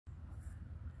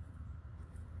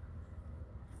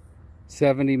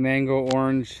70 mango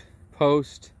orange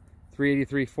post,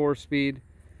 383 4-speed,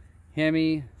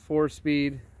 Hemi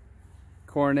 4-speed,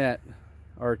 Coronet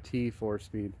RT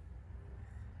 4-speed.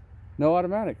 No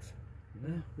automatics.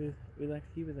 Yeah, we like to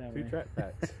keep it that way. 2 track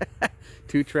packs.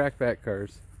 2 track pack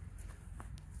cars.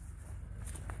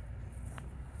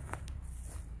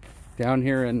 Down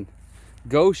here in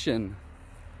Goshen,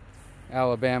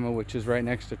 Alabama, which is right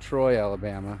next to Troy,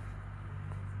 Alabama.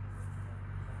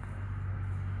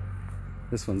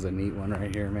 This one's a neat one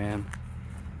right here, man.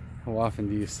 How often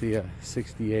do you see a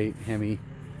 68 Hemi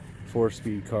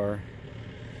 4-speed car?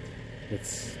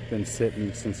 It's been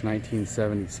sitting since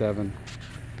 1977.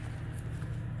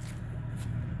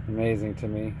 Amazing to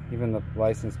me. Even the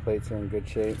license plates are in good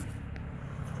shape.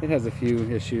 It has a few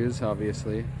issues,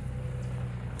 obviously.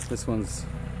 This one's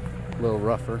a little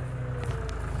rougher,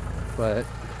 but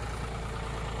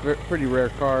pretty rare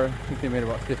car. I think they made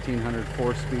about 1,500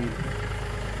 4-speed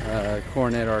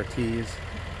Coronet RTs,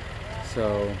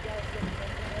 so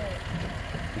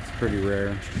it's pretty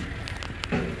rare.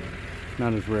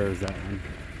 Not as rare as that one.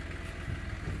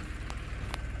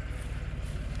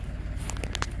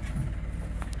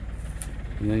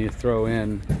 And then you throw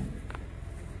in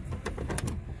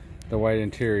the white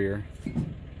interior.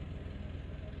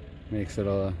 Makes it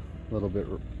a little bit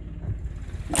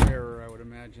rarer, I would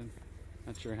imagine.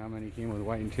 Not sure how many came with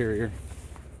white interior.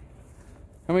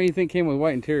 How many do you think came with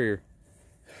white interior?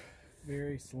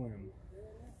 Very slim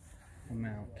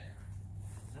amount.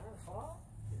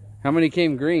 How many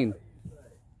came green?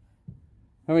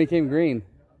 How many came green?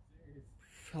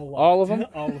 All of them?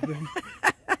 All of them.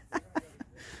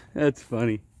 That's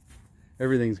funny.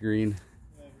 Everything's green.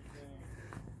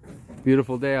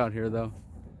 Beautiful day out here, though.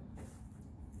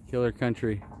 Killer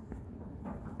country.